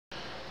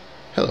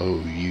Hello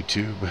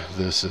YouTube,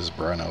 this is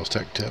Brownell's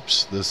Tech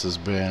Tips. This has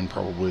been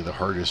probably the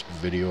hardest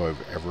video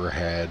I've ever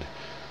had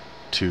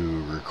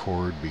to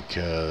record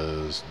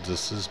because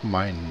this is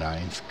my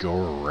 9th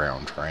go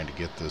around trying to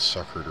get this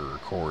sucker to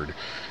record.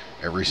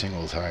 Every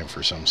single time,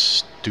 for some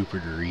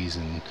stupid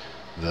reason,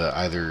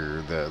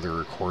 either the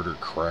recorder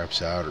craps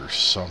out or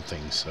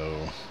something,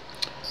 so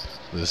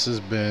this has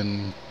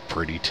been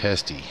pretty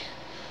testy.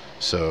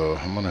 So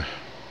I'm gonna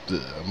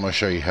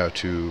show you how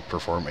to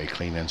perform a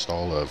clean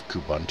install of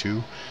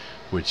Kubuntu,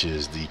 which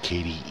is the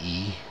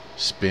KDE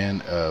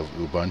spin of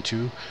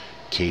Ubuntu.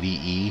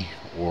 KDE,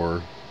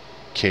 or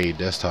K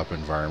desktop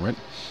environment,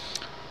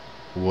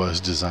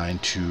 was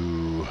designed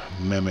to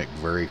mimic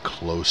very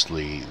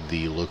closely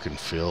the look and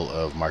feel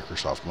of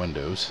Microsoft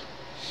Windows.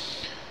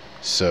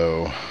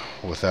 So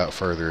without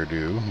further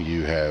ado,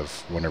 you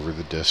have, whenever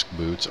the disk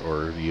boots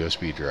or the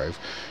USB drive,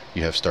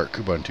 you have start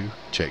Kubuntu,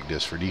 check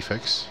disk for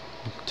defects,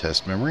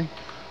 test memory,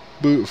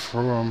 boot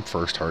from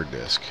first hard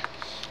disk.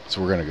 So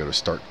we're going to go to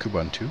start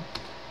Kubuntu,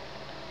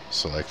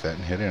 select that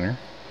and hit enter.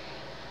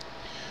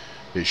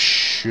 It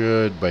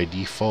should by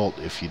default,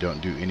 if you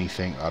don't do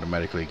anything,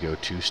 automatically go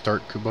to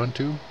start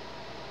Kubuntu,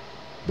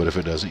 but if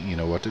it doesn't, you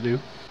know what to do.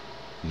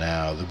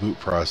 Now the boot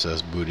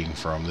process, booting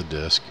from the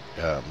disk,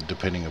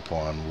 depending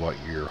upon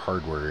what your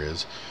hardware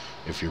is,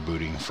 if you're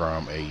booting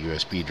from a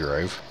USB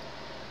drive,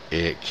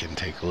 it can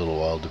take a little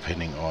while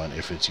depending on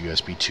if it's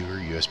USB 2 or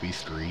USB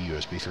 3.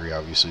 USB 3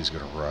 obviously is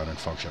going to run and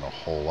function a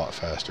whole lot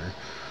faster.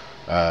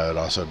 It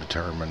also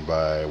determined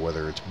by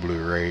whether it's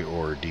Blu-ray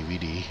or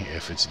DVD.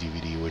 If it's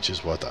DVD, which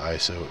is what the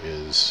ISO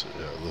is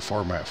the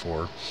format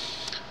for,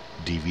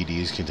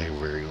 DVDs can take a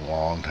very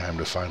long time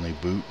to finally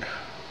boot.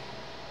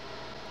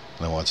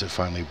 And then once it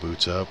finally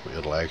boots up,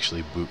 it'll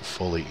actually boot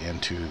fully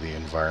into the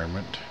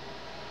environment.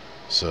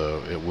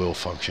 So it will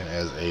function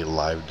as a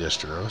live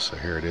distro. So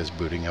here it is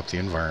booting up the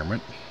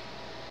environment.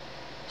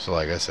 So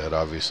like I said,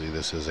 obviously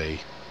this is a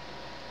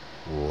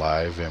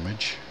live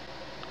image,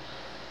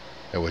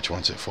 at which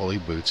once it fully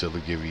boots, it'll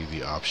give you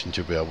the option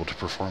to be able to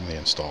perform the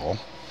install.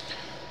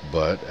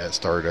 But at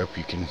startup,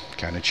 you can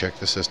kind of check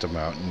the system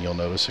out and you'll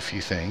notice a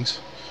few things.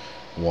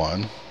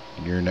 One,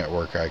 your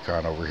network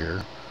icon over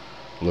here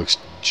looks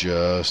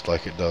just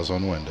like it does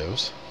on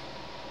Windows.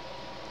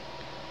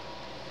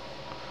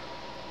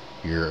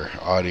 Your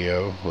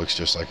audio looks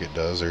just like it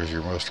does. There's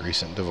your most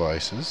recent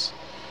devices,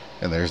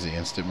 and there's the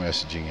instant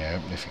messaging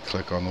app. And if you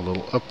click on the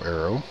little up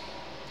arrow,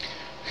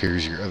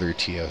 here's your other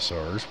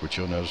TSRs, which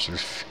you'll notice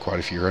there's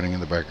quite a few running in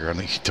the background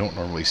that you don't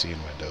normally see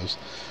in Windows,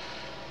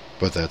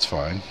 but that's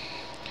fine.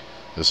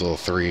 This little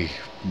three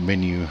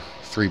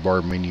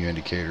bar menu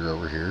indicator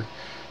over here,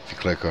 if you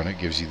click on it,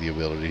 gives you the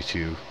ability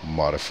to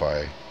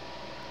modify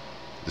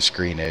the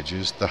screen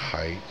edges, the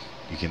height.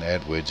 You can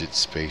add widgets,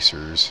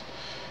 spacers.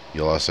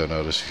 You'll also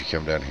notice if you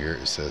come down here,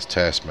 it says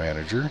Task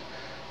Manager,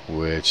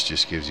 which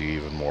just gives you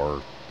even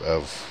more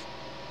of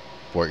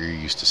what you're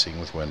used to seeing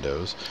with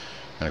Windows.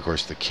 And of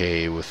course the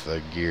K with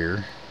the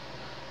gear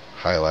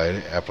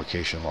highlighted,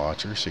 Application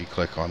Launcher. So you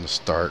click on the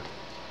start,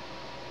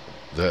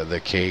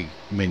 the K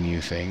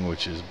menu thing,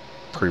 which is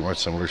pretty much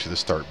similar to the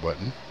start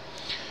button.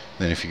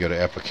 Then if you go to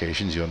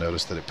Applications, you'll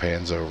notice that it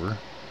pans over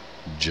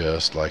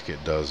just like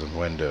it does in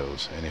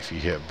Windows. And if you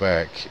hit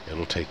back,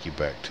 it'll take you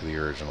back to the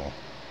original.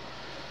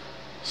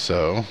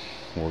 So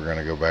we're going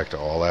to go back to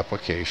all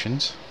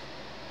applications,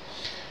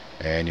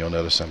 and you'll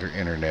notice under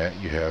Internet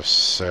you have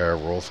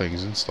several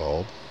things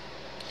installed.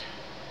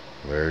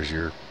 There's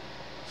your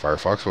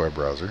Firefox web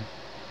browser,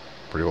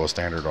 pretty well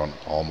standard on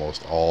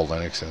almost all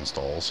Linux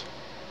installs.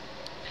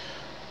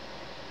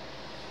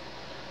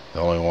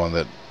 The only one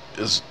that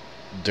is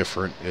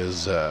different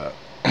is well,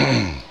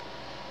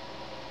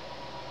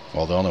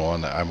 the only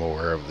one that I'm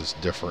aware of that's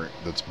different,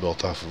 that's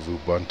built off of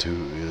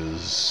Ubuntu,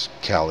 is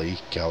Kali.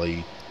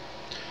 Kali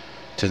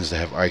tends to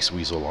have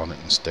Iceweasel on it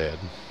instead.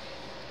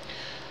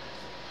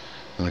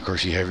 And of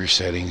course you have your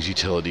settings,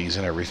 utilities,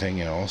 and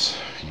everything else.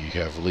 You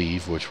have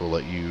Leave, which will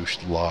let you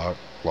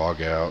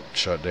log out,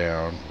 shut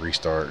down,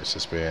 restart,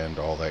 suspend,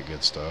 all that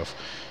good stuff.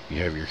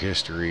 You have your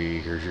history.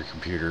 Here's your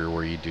computer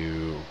where you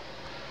do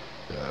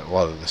a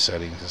lot of the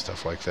settings and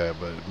stuff like that,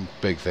 but the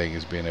big thing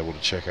is being able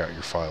to check out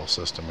your file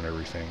system and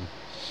everything.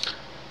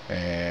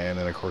 And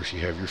then of course you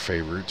have your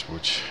favorites,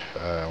 which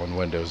on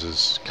Windows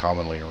is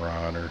commonly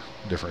run, or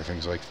different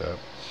things like that.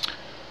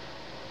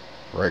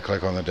 Right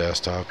click on the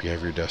desktop, you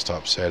have your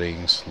desktop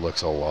settings,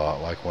 looks a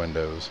lot like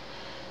Windows.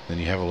 Then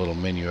you have a little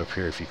menu up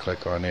here. If you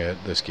click on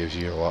it, this gives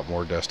you a lot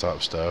more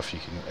desktop stuff. You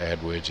can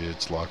add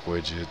widgets,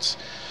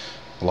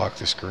 lock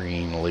the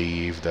screen,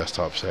 leave,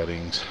 desktop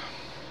settings.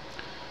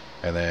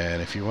 And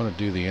then if you want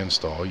to do the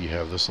install, you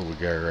have this little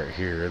guy right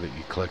here that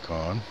you click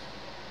on,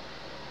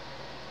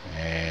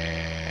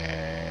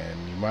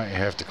 and you might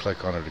have to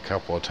click on it a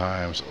couple of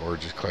times, or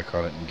just click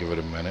on it and give it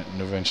a minute,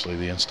 and eventually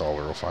the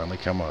installer will finally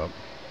come up.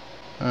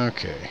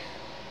 Okay,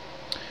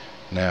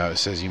 now it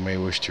says you may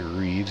wish to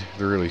read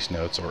the release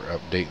notes or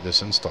update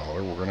this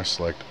installer. We're going to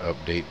select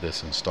update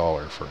this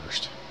installer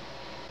first.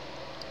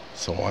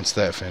 So once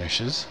that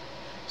finishes,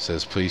 it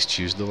says please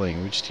choose the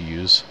language to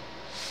use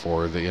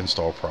for the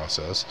install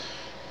process.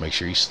 Make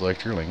sure you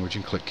select your language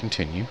and click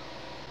continue.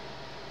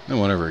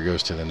 And whenever it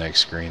goes to the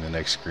next screen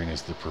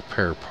is the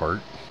prepare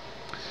part.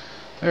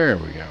 There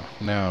we go.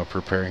 Now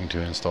preparing to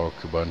install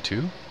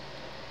Kubuntu.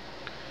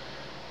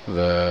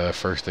 The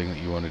first thing that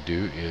you want to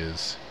do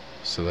is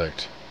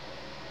select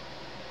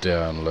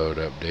download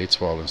updates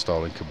while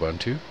installing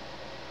Kubuntu,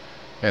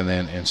 and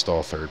then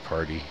install third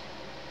party.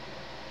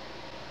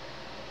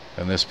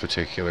 In this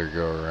particular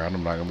go around,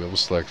 I'm not going to be able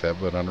to select that,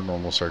 but under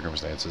normal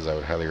circumstances I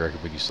would highly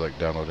recommend you select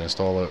download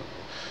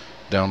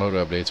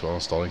updates while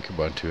installing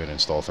Kubuntu and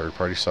install third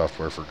party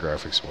software for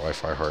graphics,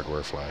 Wi-Fi,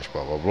 hardware, flash,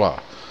 blah blah blah.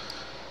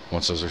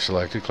 Once those are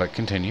selected, click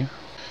continue.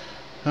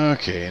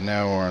 Okay,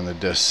 now we're on the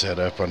disk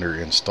setup under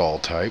install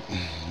type.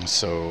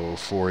 So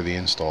for the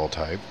install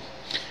type,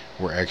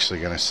 we're actually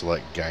going to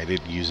select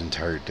guided use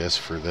entire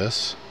disk for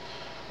this.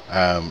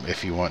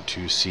 If you want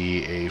to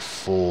see a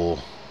full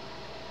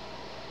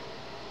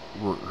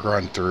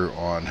run through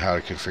on how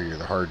to configure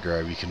the hard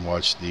drive, you can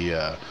watch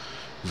the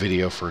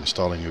video for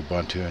installing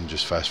Ubuntu and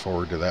just fast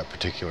forward to that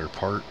particular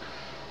part.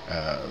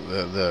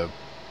 The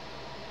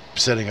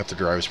setting up the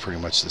drive is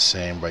pretty much the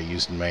same by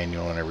using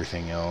manual and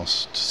everything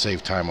else. To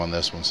save time on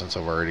this one, since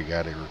I've already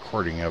got a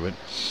recording of it,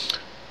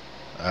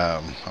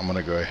 I'm going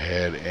to go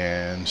ahead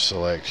and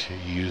select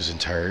use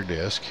entire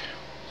disk.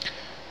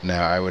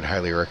 Now I would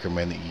highly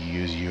recommend that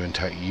you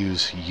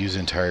use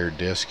entire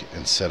disk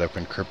and set up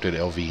encrypted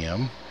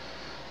LVM.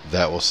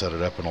 That will set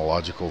it up in a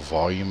logical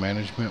volume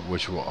management,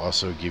 which will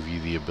also give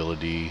you the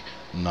ability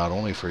not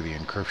only for the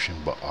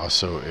encryption, but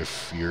also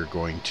if you're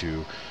going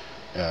to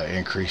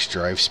increase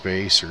drive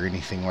space or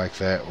anything like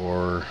that,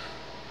 or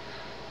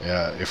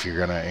if you're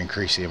going to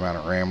increase the amount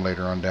of RAM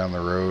later on down the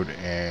road,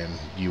 and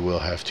you will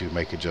have to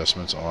make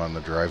adjustments on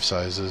the drive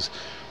sizes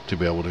to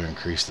be able to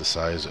increase the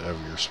size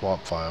of your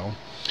swap file.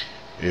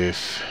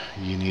 If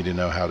you need to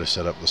know how to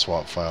set up the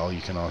swap file,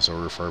 you can also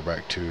refer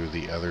back to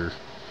the other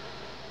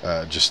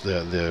just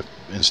the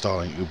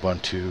installing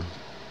Ubuntu,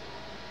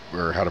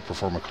 or how to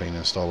perform a clean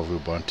install of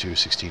Ubuntu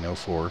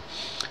 16.04.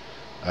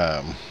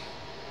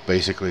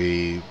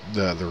 Basically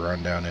the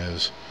rundown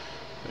is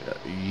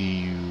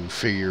you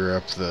figure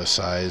up the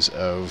size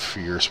of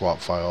your swap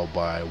file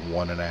by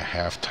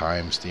 1.5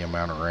 times the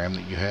amount of RAM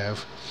that you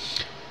have.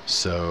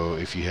 So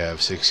if you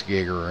have 6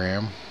 gig of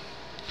RAM,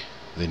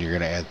 then you're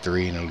going to add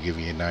 3 and it'll give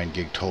you a 9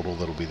 gig total.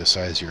 That'll be the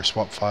size of your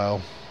swap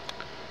file.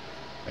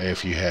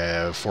 If you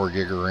have 4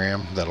 gig of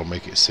RAM, that'll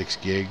make it 6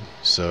 gig.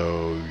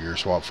 So your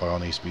swap file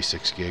needs to be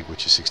 6 gig,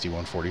 which is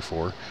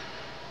 6144.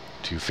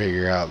 To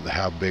figure out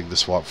how big the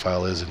swap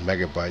file is in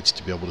megabytes,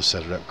 to be able to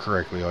set it up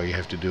correctly, all you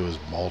have to do is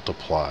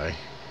multiply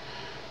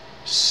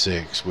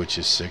 6, which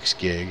is 6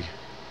 gig,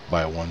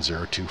 by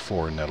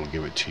 1024, and that'll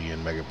give it to you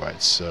in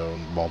megabytes. So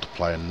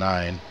multiply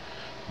 9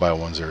 by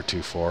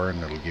 1024,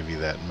 and it'll give you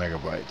that in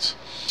megabytes.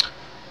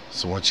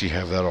 So once you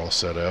have that all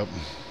set up,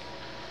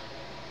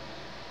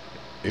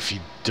 if you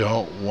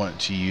don't want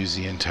to use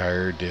the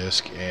entire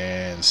disk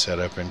and set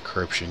up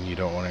encryption, you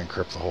don't want to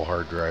encrypt the whole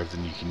hard drive,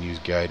 then you can use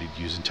guided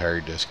use entire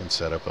disk and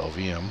set up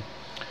LVM.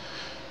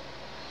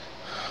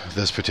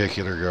 This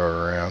particular go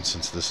around,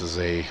 since this is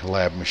a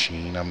lab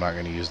machine, I'm not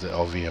going to use the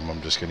LVM,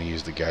 I'm just going to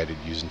use the guided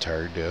use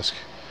entire disk.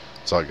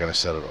 So I'm going to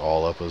set it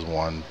all up as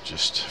one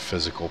just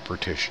physical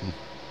partition.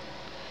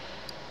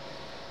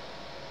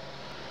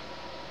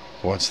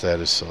 Once that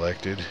is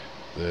selected,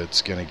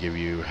 it's going to give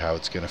you how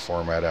it's going to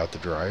format out the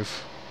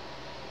drive,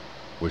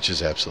 which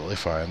is absolutely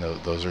fine.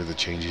 Those are the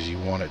changes you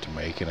want it to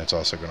make, and it's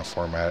also going to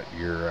format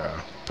your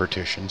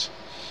partitions.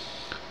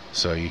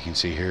 So you can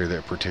see here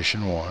that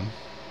partition 1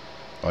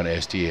 on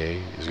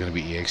SDA is going to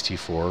be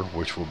ext4,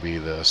 which will be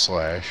the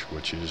slash,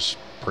 which is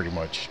pretty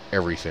much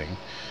everything,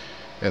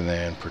 and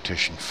then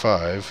partition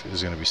 5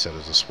 is going to be set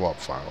as a swap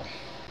file.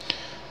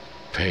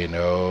 Pay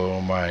no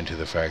mind to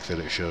the fact that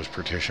it shows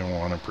partition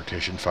 1 and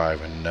partition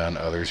 5 and none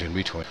others in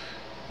between.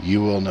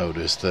 You will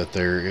notice that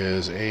there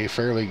is a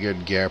fairly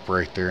good gap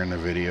right there in the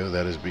video.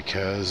 That is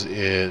because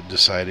it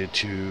decided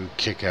to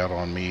kick out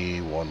on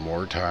me one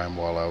more time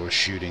while I was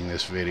shooting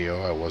this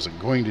video. I wasn't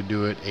going to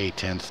do it a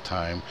 10th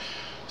time,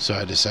 so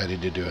I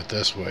decided to do it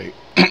this way.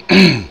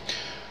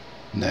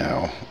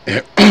 Now,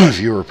 if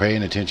you were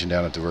paying attention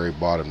down at the very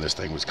bottom, this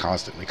thing was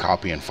constantly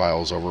copying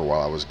files over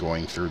while I was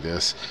going through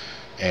this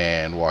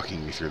and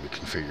walking me through the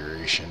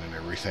configuration and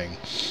everything.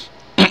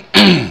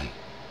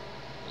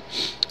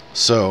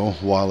 So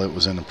while it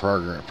was in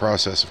the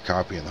process of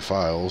copying the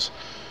files,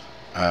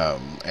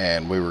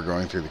 and we were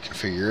going through the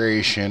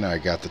configuration, I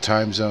got the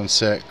time zone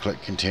set,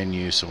 click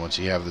continue. So once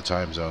you have the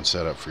time zone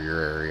set up for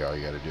your area, all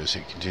you got to do is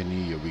hit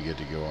continue, you'll be good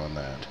to go on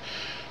that.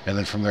 And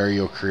then from there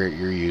you'll create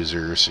your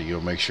user, so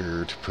you'll make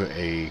sure to put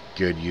a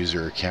good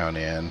user account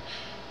in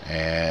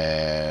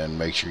and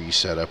make sure you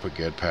set up a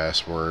good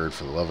password.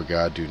 For the love of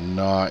God, do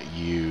not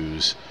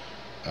use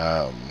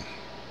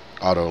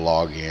auto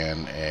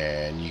login,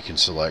 and you can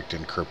select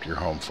encrypt your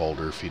home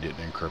folder if you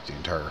didn't encrypt the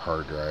entire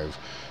hard drive.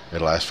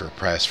 It'll ask for a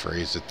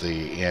passphrase at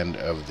the end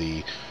of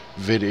the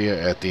video,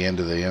 at the end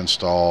of the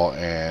install,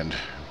 and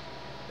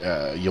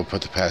you'll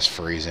put the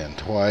passphrase in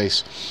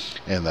twice,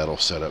 and that'll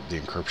set up the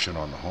encryption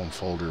on the home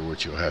folder,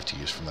 which you'll have to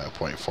use from that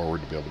point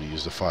forward to be able to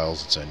use the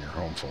files that's in your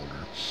home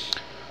folder.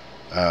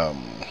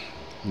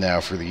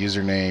 Now for the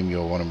username,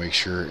 you'll want to make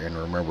sure and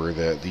remember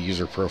that the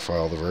user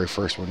profile, the very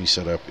first one you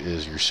set up,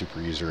 is your super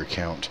user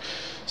account.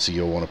 So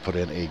you'll want to put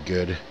in a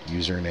good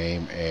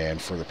username, and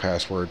for the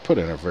password, put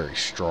in a very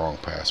strong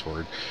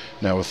password.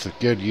 Now with the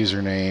good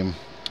username,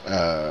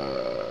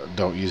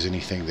 don't use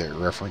anything that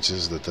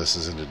references that this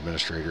is an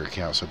administrator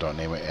account, so don't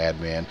name it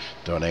admin,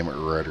 don't name it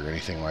root or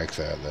anything like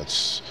that.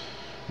 That's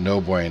no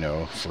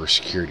bueno for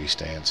security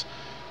stance.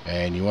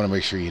 And you want to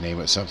make sure you name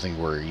it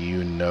something where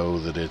you know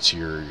that it's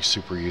your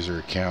super user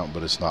account,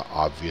 but it's not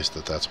obvious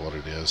that that's what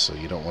it is. So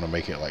you don't want to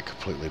make it like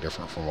completely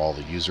different from all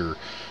the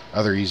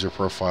other user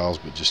profiles,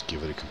 but just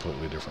give it a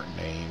completely different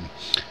name.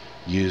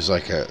 Use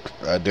like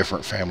a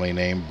different family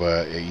name,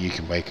 but you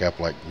can make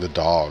up like the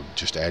dog.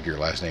 Just add your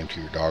last name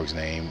to your dog's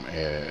name,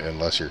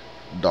 unless your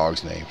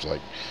dog's name's like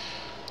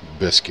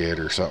Biscuit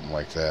or something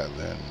like that.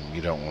 Then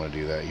you don't want to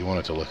do that. You want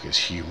it to look as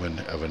human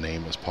of a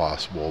name as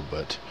possible,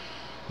 but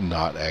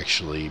not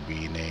actually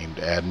be named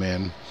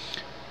admin.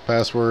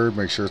 Password,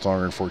 make sure it's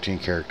longer than 14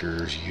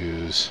 characters.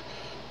 Use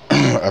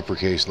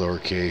uppercase,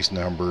 lowercase,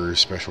 numbers,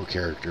 special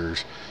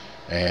characters,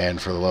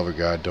 and for the love of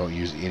God, don't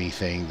use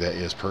anything that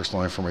is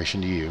personal information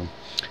to you.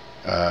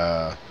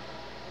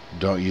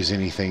 Don't use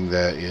anything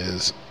that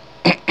is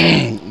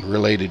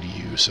related to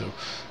you. So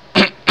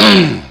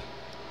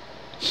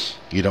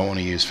you don't want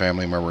to use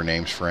family member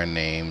names, friend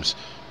names,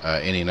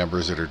 any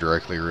numbers that are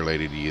directly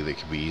related to you that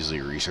can be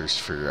easily researched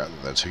to figure out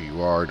that that's who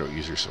you are. Don't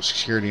use your social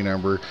security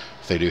number.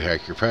 If they do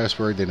hack your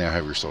password, they now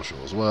have your social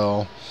as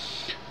well.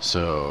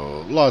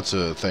 So lots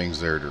of things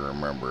there to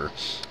remember.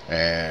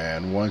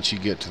 And once you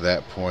get to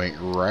that point,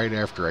 right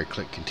after I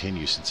click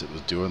continue, since it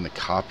was doing the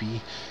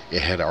copy,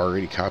 it had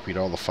already copied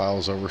all the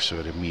files over, so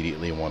it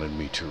immediately wanted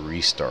me to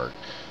restart.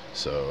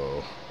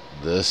 So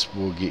this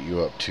will get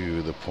you up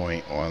to the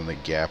point on the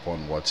gap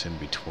on what's in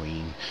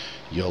between.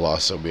 You'll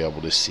also be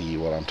able to see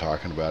what I'm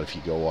talking about if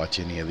you go watch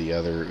any of the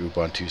other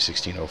Ubuntu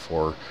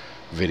 16.04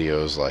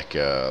 videos, like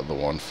the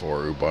one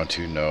for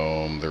Ubuntu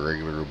GNOME, the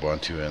regular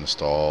Ubuntu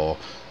install,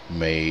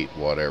 mate,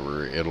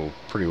 whatever. It'll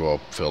pretty well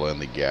fill in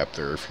the gap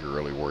there if you're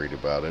really worried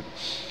about it.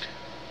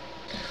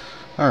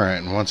 Alright,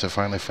 and once it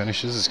finally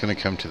finishes, it's going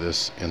to come to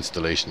this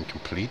installation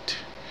complete.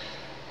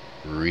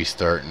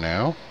 Restart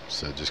now.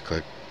 So just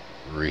click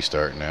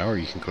restart now, or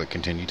you can click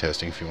continue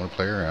testing if you want to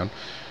play around.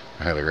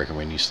 I highly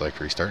recommend you select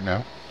restart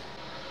now.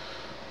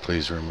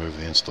 Please remove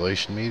the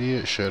installation media.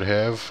 It should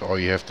have. All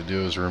you have to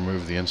do is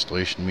remove the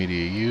installation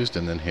media used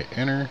and then hit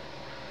enter.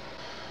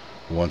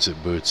 Once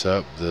it boots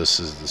up, this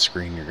is the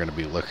screen you're going to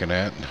be looking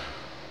at.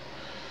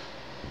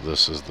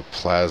 This is the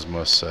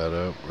plasma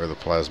setup, or the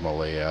plasma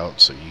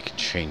layout, so you can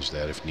change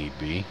that if need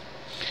be.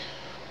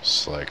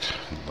 Select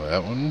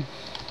that one.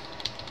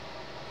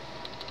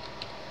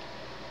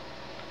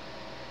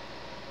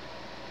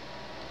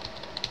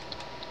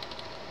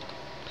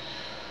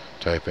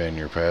 Type in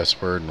your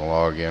password and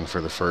log in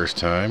for the first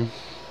time.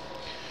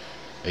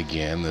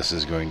 Again, this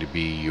is going to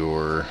be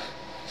your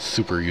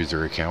super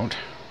user account.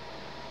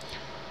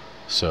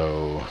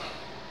 So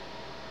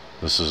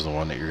this is the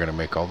one that you're going to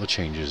make all the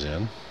changes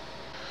in.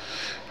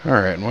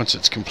 Alright, and once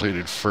it's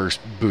completed first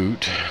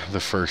boot,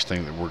 the first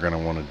thing that we're going to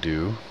want to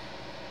do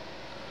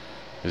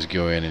is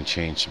go in and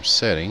change some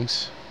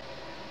settings.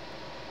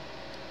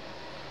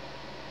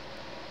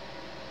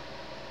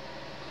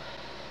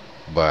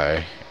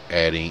 By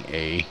adding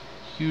a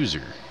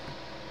user.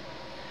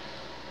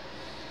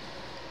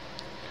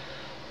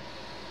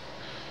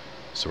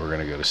 So we're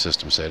going to go to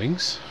system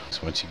settings.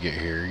 So once you get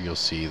here, you'll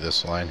see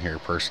this line here,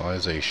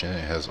 personalization.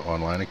 It has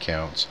online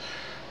accounts,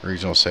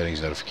 regional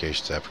settings,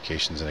 notifications,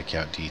 applications, and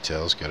account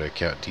details. Go to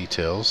account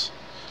details,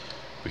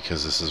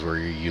 because this is where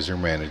your user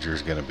manager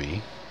is going to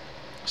be.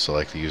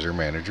 Select the user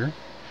manager,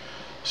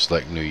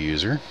 select new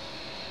user.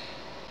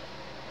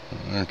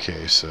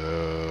 Okay,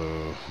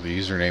 so the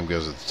username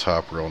goes at the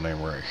top, real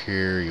name right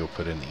here. You'll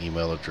put in the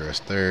email address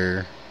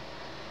there,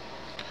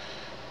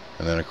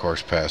 and then of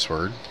course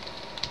password.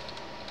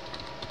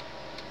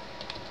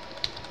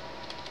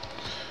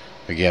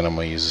 Again, I'm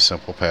going to use a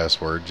simple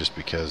password just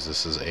because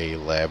this is a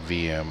lab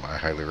VM. I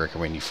highly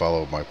recommend you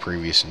follow my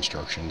previous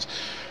instructions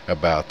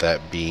about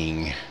that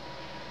being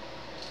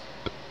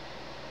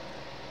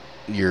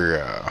your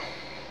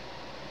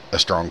a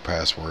strong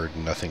password,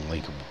 nothing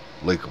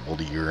linkable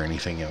to you or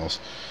anything else.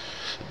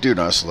 Do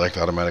not select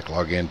automatic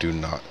login. Do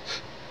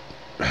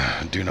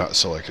not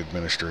select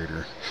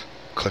administrator.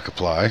 Click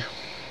apply.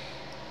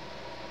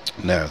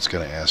 Now it's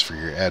going to ask for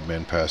your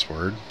admin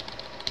password.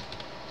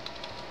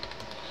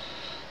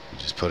 You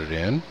just put it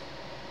in,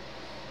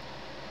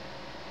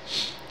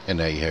 and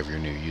now you have your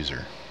new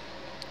user.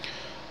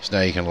 So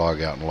now you can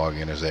log out and log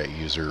in as that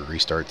user,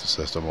 restart the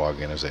system,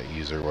 log in as that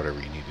user, whatever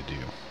you need to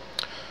do.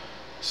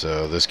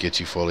 So this gets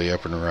you fully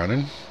up and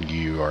running.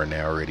 You are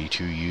now ready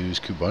to use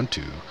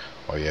Kubuntu.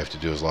 All you have to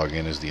do is log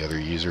in as the other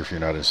user if you're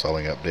not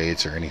installing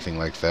updates or anything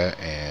like that,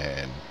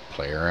 and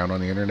play around on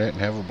the internet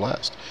and have a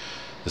blast.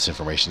 This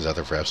information is out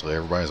there for absolutely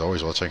everybody. As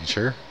always, well, check and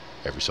share.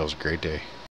 Have yourselves a great day.